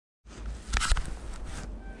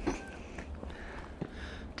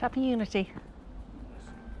Tap of unity.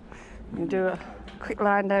 And do a quick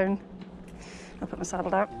line down. I'll put my saddle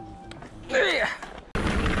down. Yeah.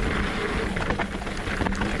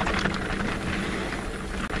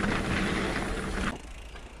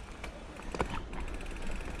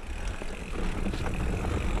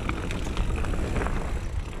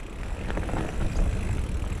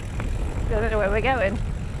 I don't know where we're going.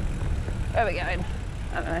 Where are we going?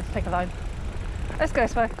 I don't know, let's take a line. Let's go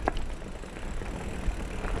this way.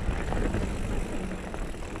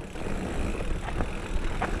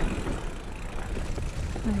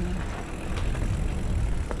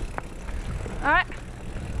 Alright.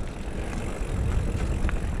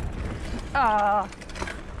 Oh.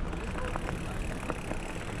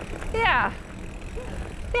 Yeah.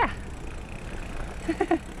 Yeah.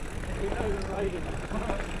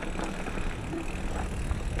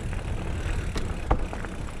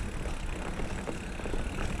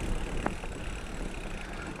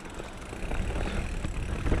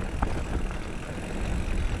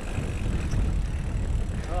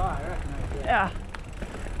 Yeah.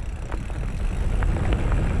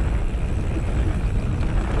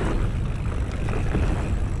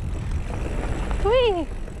 Whee!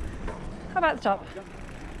 How about the top?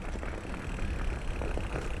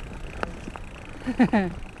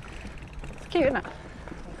 It's cute, isn't it?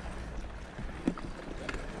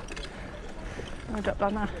 I'm gonna drop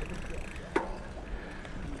down there.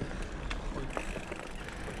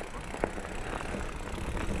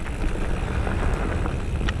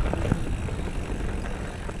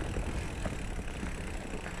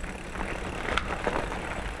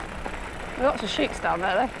 Lots of shoots down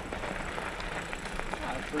there though.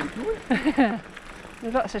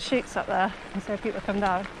 There's lots of shoots up there, so people come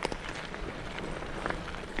down.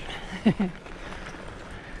 That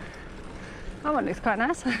one looks quite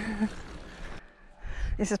nice.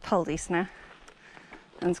 This is Poldice now.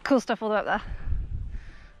 And there's cool stuff all the way up there.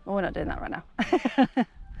 Well, we're not doing that right now.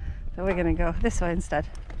 So we're going to go this way instead.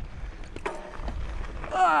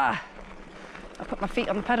 I'll put my feet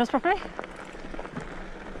on the pedals properly.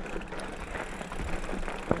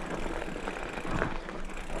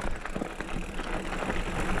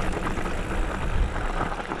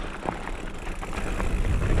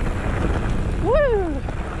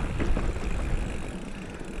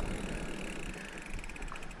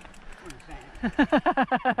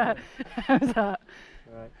 How's that?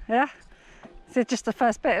 Right. Yeah? So just the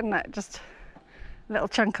first bit, isn't it? Just a little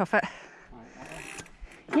chunk of it.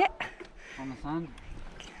 Right, yeah. On the sand.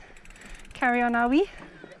 Carry on, are we?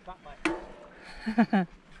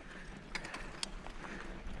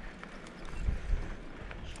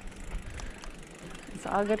 It's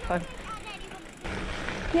all good fun.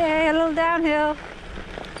 Yay, a little downhill.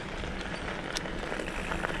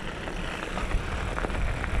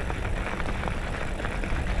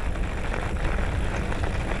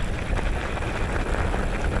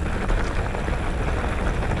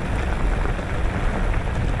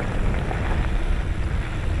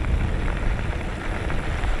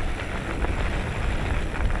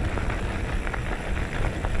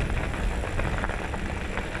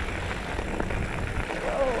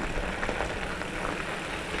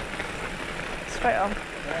 Straight on.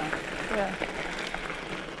 Yeah.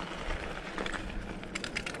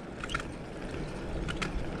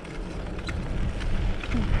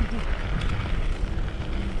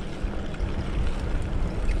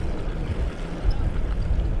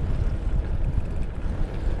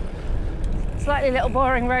 Slightly little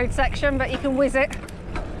boring road section, but you can whiz it.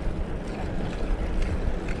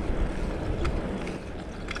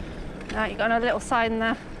 Now you've got another little sign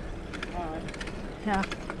there. Alright. Yeah.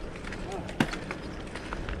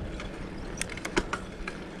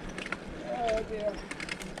 Oh dear.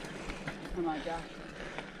 Oh my gosh.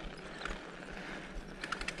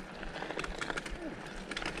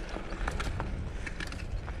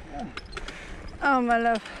 Oh my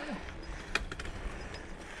love.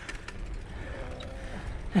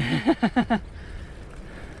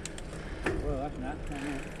 Well, that's nice.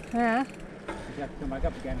 Yeah. You have to come back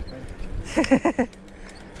up again, please.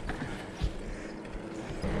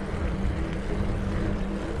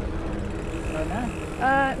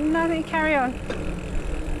 No, I think carry on.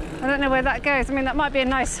 I don't know where that goes. I mean, that might be a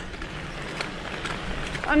nice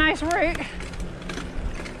route.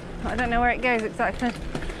 I don't know where it goes exactly.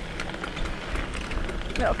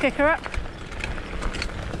 Little kicker up.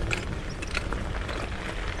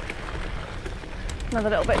 Another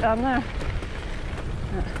little bit down there.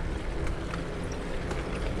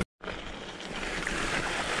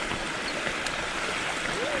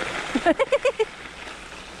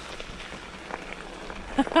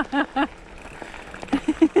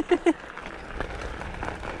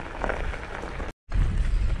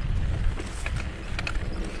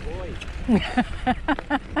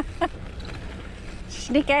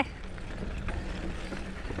 Sneaky.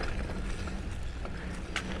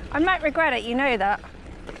 I might regret it, you know that.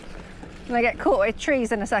 And I get caught with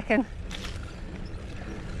trees in a second.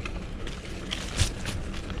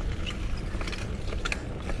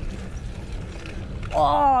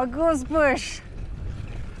 Oh, goose bush.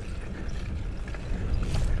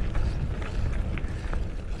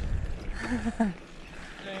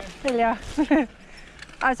 Hello.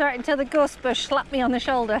 I was right until the ghost bush slapped me on the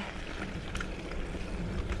shoulder.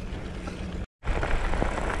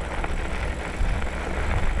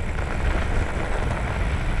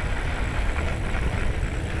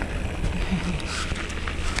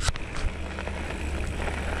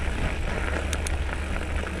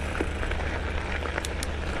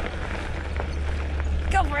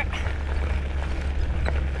 Go for it.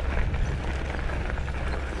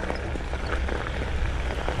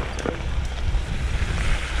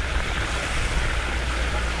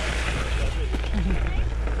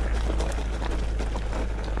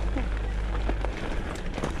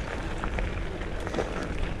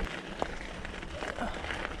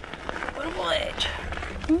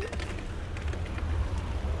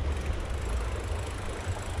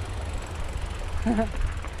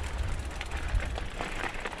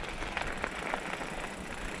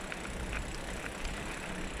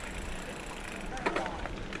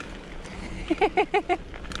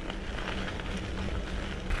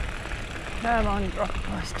 Come on, drop a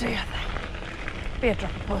post, do your thing. Be a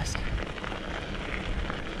drop a post.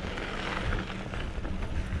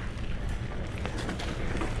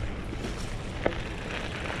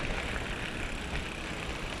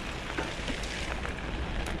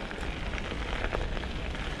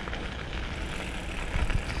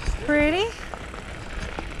 Pretty.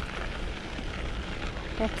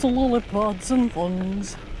 Lots of lollipods and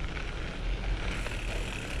funds.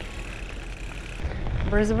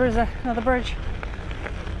 Bruiser, bruiser, another bridge.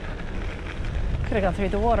 Could have gone through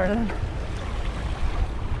the water then.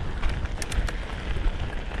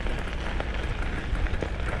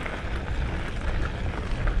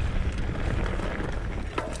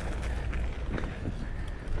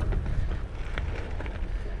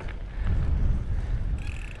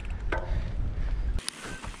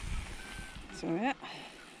 So yeah,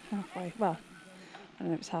 halfway. Well, I don't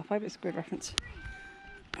know if it's halfway, but it's a good reference.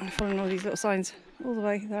 I'm following all these little signs all the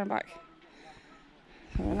way there and back.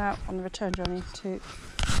 So we're now on the return journey to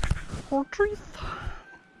Portreath,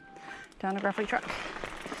 down a gravelly track.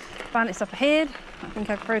 Bandit's up ahead. I think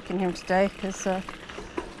I've broken him today because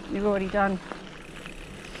we've already done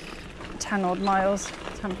 10 odd miles,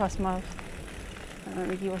 10 plus miles. I don't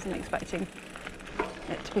think he wasn't expecting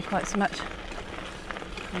it to be quite so much.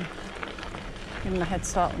 Give him a head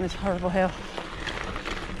start on this horrible hill.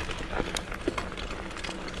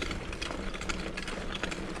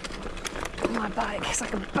 My bike, it's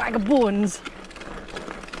like a bag of bones.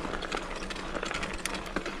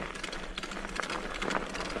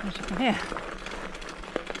 What's up in here?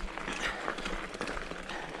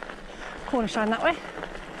 Cornish line that way.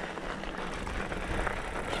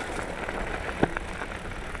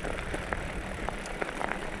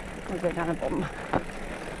 We'll go down a bottom.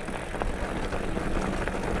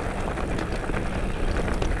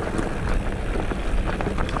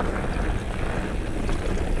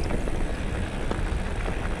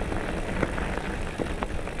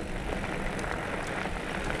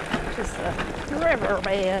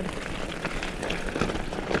 Riverbed.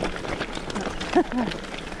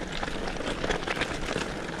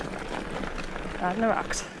 And the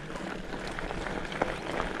rocks.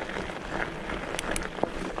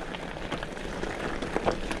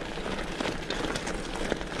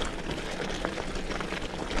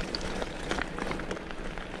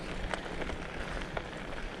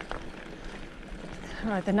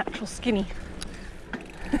 Right, the natural skinny.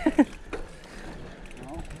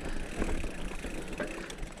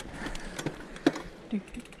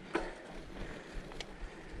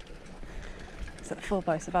 It's at the full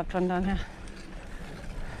base of bad fun down here.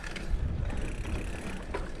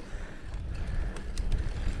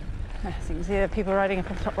 Yeah, so you can see there are people riding up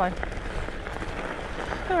on the top line.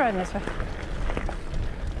 They're riding this way.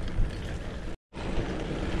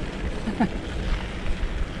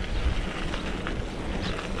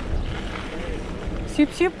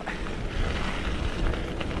 Soup, soup.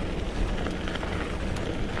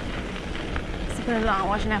 Sipping along,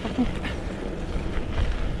 watching apple poop.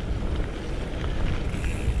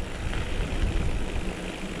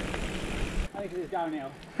 I think it's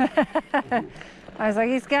downhill. I was like,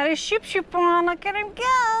 he's got his shoop shoop on, look at him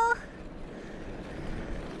go.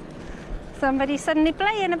 Somebody suddenly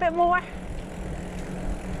playing a bit more.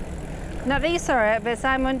 Not that you saw it, but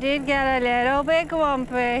Simon did get a little bit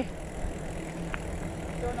grumpy.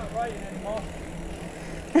 You're not riding anymore.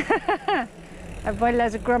 Everybody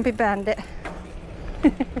loves a grumpy bandit.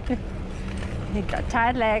 He got a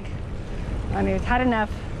tired leg and he's had enough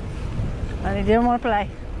and he didn't want to play.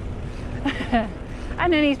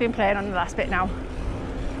 And then he's been playing on the last bit now.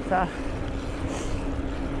 So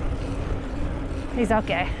he's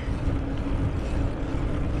okay.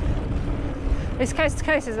 This coast to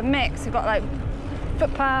coast is a mix. You've got like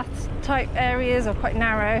footpaths type areas or quite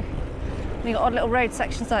narrow. And you've got odd little road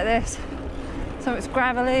sections like this. Some it's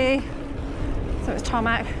gravelly, some it's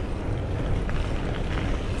tarmac,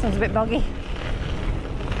 some's a bit boggy.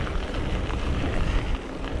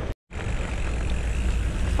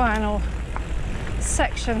 Final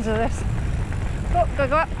sections of this. Oh, go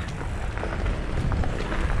up.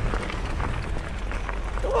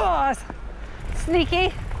 Oh,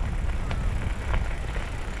 sneaky.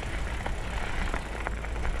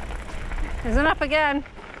 There's an up again.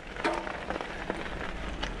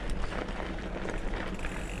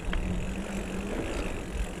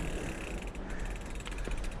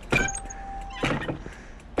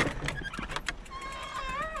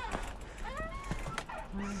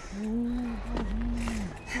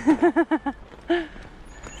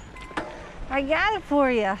 I got it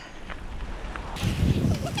for you.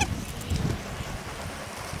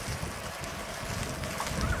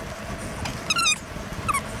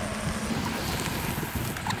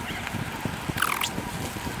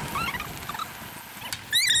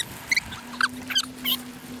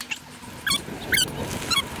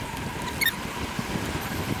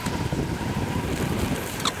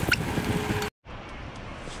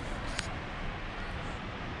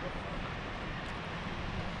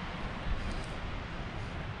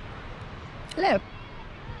 Hello.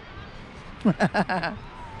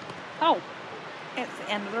 Oh, it's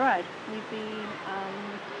the end of the road. We've been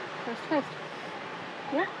coast to coast.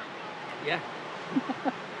 Yeah? Yeah.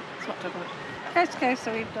 Swapped over. Coast to coast,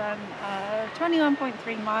 so we've done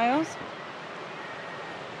 21.3 miles.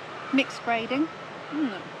 Mixed grading.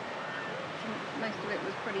 Most of it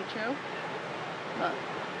was pretty chill, but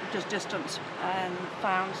just distance, and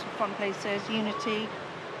found some fun places. Unity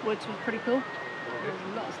Woods was pretty cool. There was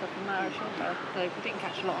a lot of stuff in there, so we didn't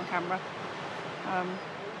catch a lot on camera.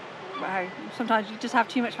 But hey, sometimes you just have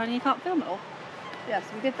too much fun and you can't film it all. Yeah,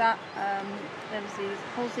 so we did that. There was these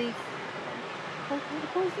Poldice. We went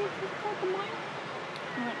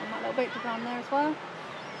on that little boat to go on there as well.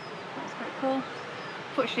 That was pretty cool.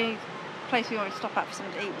 Unfortunately, the place we wanted to stop at for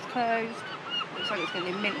something to eat was closed. Looks like it's going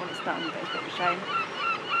to be mint when it's done, but it's a bit of a shame.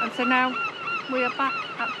 And so now we are back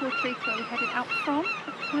at Portreath, where we headed out from.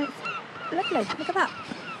 And it's lovely, look at that.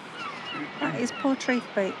 That is Portreath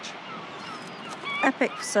Beach.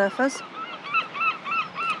 Epic for surfers.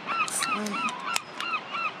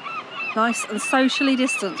 Nice and socially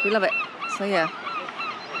distanced, we love it. So yeah,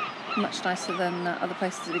 much nicer than other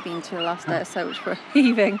places we've been to the last day or so, which were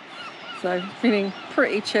heaving. So feeling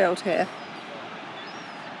pretty chilled here.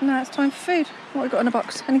 Now it's time for food. What have we got in the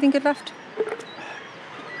box? Anything good left?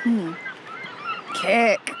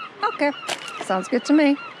 Cake. Okay, sounds good to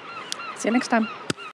me. See you next time.